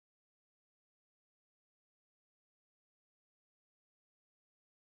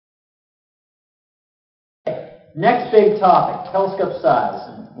Next big topic, telescope size.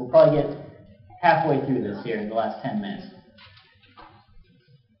 And we'll probably get halfway through this here in the last 10 minutes.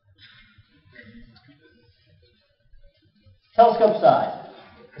 Telescope size.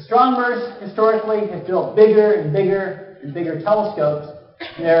 Astronomers historically have built bigger and bigger and bigger telescopes.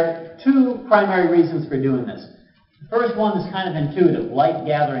 There are two primary reasons for doing this. The first one is kind of intuitive, light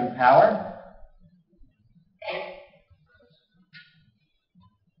gathering power.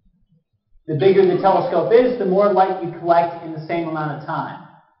 The bigger the telescope is, the more light you collect in the same amount of time.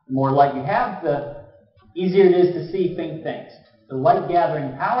 The more light you have, the easier it is to see faint things. So light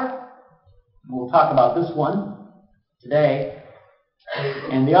gathering power, and we'll talk about this one today.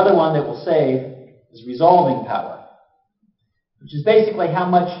 And the other one that we'll save is resolving power, which is basically how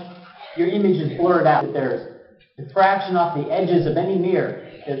much your image is blurred out. That there's diffraction off the edges of any mirror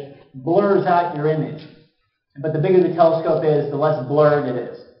that blurs out your image. But the bigger the telescope is, the less blurred it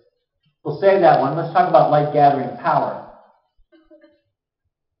is. We'll save that one. Let's talk about light gathering power.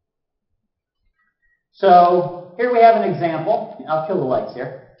 So here we have an example. I'll kill the lights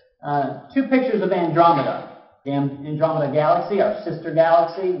here. Two pictures of Andromeda. The Andromeda galaxy, our sister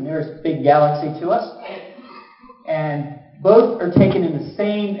galaxy, nearest big galaxy to us. And both are taken in the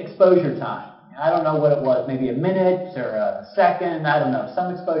same exposure time. I don't know what it was, maybe a minute or a second, I don't know,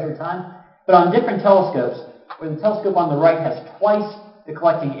 some exposure time. But on different telescopes, where the telescope on the right has twice the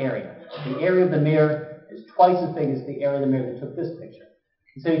collecting area. The area of the mirror is twice as big as the area of the mirror that took this picture.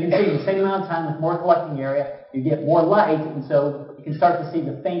 And so you can see in the same amount of time with more collecting area, you get more light, and so you can start to see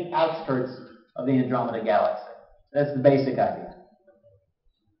the faint outskirts of the Andromeda galaxy. That's the basic idea.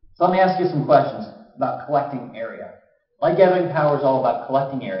 So let me ask you some questions about collecting area. Light gathering power is all about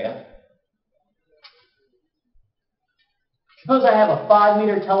collecting area. Suppose I have a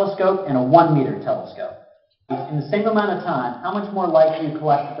 5-meter telescope and a 1-meter telescope. In the same amount of time, how much more light do you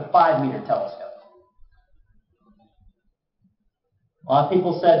collect with the 5-meter telescope? A lot of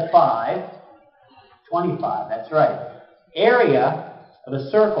people said 5. 25, that's right. Area of a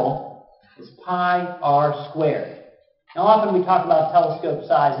circle is pi r squared. Now often we talk about telescope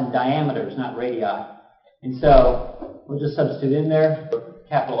size in diameters, not radii. And so we'll just substitute in there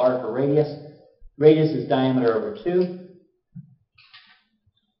capital R for radius. Radius is diameter over 2.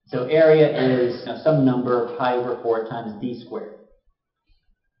 So area is some number, pi over 4 times d squared.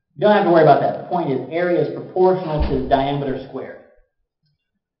 You don't have to worry about that. The point is area is proportional to the diameter squared.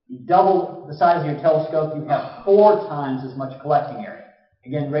 You double the size of your telescope, you have 4 times as much collecting area.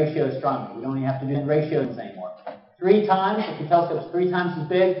 Again, ratio astronomy. We don't even have to do ratios anymore. 3 times, if your telescope is 3 times as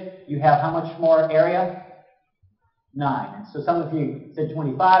big, you have how much more area? 9. And so some of you said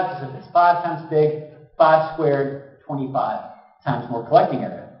 25, because if it's 5 times big, 5 squared, 25 times more collecting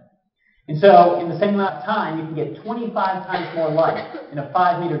area. And so, in the same amount of time, you can get 25 times more light in a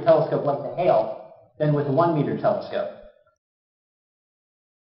 5-meter telescope like the Hale than with a 1-meter telescope.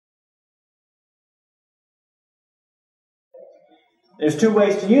 There's 2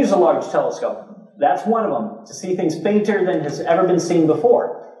 ways to use a large telescope. That's one of them, to see things fainter than has ever been seen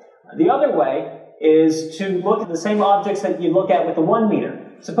before. The other way is to look at the same objects that you look at with a 1-meter.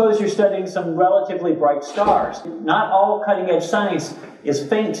 Suppose you're studying some relatively bright stars. Not all cutting-edge science is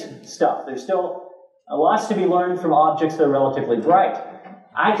faint stuff. There's still lots to be learned from objects that are relatively bright.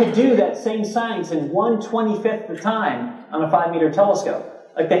 I could do that same science in 1/25th the time on a 5-meter telescope.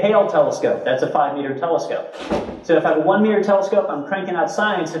 Like the Hale telescope, that's a 5-meter telescope. So if I have a 1-meter telescope, I'm cranking out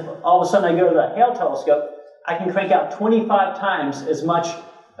science. If all of a sudden I go to the Hale telescope, I can crank out 25 times as much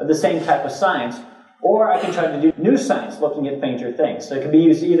of the same type of science. Or I can try to do new science looking at fainter things. So it can be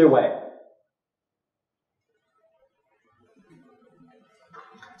used either way.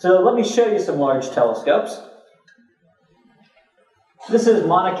 So let me show you some large telescopes. This is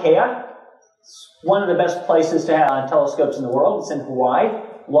Mauna Kea. It's one of the best places to have telescopes in the world. It's in Hawaii.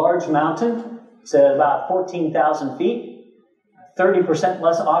 Large mountain. It's at about 14,000 feet. 30%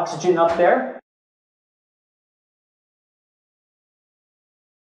 less oxygen up there.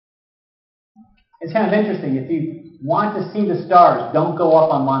 It's kind of interesting. If you want to see the stars, don't go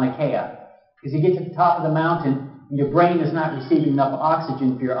up on Mauna Kea. Because you get to the top of the mountain, and your brain is not receiving enough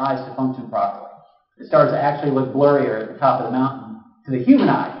oxygen for your eyes to function properly. The stars actually look blurrier at the top of the mountain to the human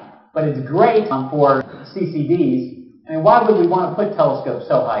eye. But it's great for CCDs. I mean, why would we want to put telescopes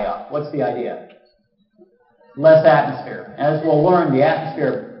so high up? What's the idea? Less atmosphere. As we'll learn, the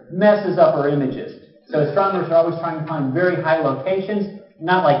atmosphere messes up our images. So astronomers are always trying to find very high locations.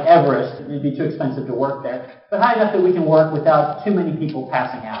 Not like Everest, it'd be too expensive to work there, but high enough that we can work without too many people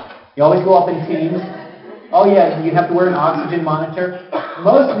passing out. You always go up in teams. Oh yeah, you have to wear an oxygen monitor.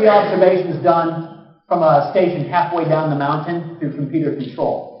 Most of the observations done from a station halfway down the mountain through computer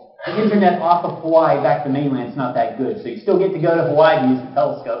control. the internet off of Hawaii back to mainland is not that good. So you still get to go to Hawaii to use the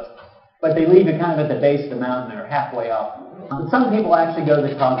telescopes, but they leave you kind of at the base of the mountain or halfway up. But some people actually go to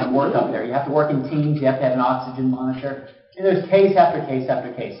the top and work up there. You have to work in teams. You have to have an oxygen monitor. And there's case after case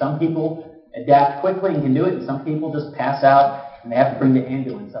after case. Some people adapt quickly and can do it, and some people just pass out and they have to bring the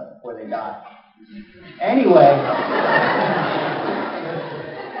ambulance up before they die. Anyway,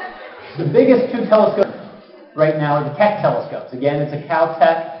 the biggest two telescopes right now are the Keck telescopes. Again, it's a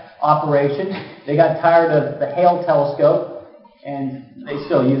Caltech operation. They got tired of the Hale telescope, and they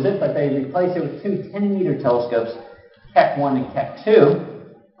still use it, but they replaced it with two 10-meter telescopes, Keck 1 and Keck 2,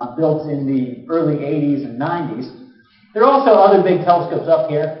 built in the early 80s and 90s. There are also other big telescopes up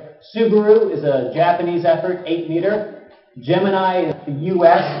here. Subaru is a Japanese effort, 8-meter. Gemini is the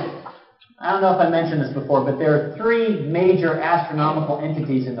U.S. I don't know if I mentioned this before, but there are three major astronomical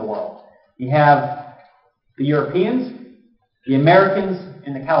entities in the world. You have the Europeans, the Americans,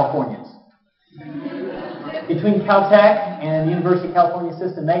 and the Californians. Between Caltech and the University of California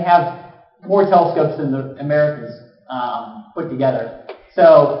system, they have more telescopes than the Americans put together.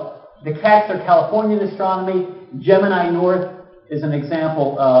 So the Kecks are Californian astronomy. Gemini North is an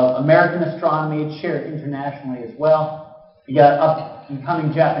example of American astronomy. It's shared internationally as well. You got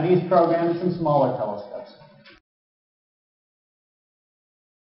up-and-coming Japanese programs and smaller telescopes.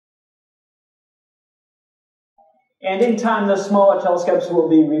 And in time, those smaller telescopes will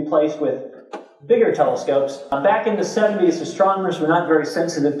be replaced with bigger telescopes. Back in the 70s, astronomers were not very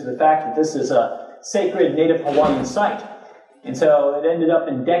sensitive to the fact that this is a sacred native Hawaiian site. And so it ended up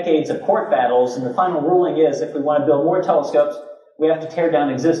in decades of court battles, and the final ruling is if we want to build more telescopes, we have to tear down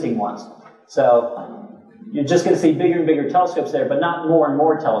existing ones. So you're just going to see bigger and bigger telescopes there, but not more and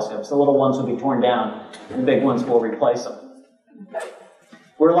more telescopes. The little ones will be torn down, and the big ones will replace them.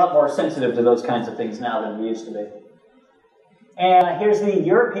 We're a lot more sensitive to those kinds of things now than we used to be. And here's the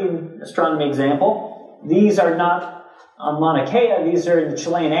European astronomy example. These are not on Mauna Kea, these are in the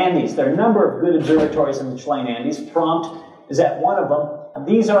Chilean Andes. There are a number of good observatories in the Chilean Andes. Prompt is at one of them.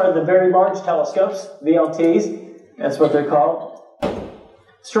 These are the very large telescopes, VLTs, that's what they're called.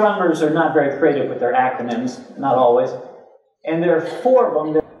 Astronomers are not very creative with their acronyms, not always. And there are four of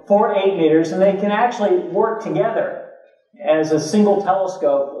them, they're 4 8-meters, and they can actually work together as a single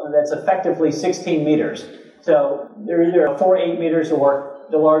telescope that's effectively 16 meters. So they're either 4 8-meters or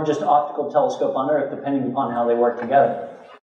the largest optical telescope on Earth, depending upon how they work together.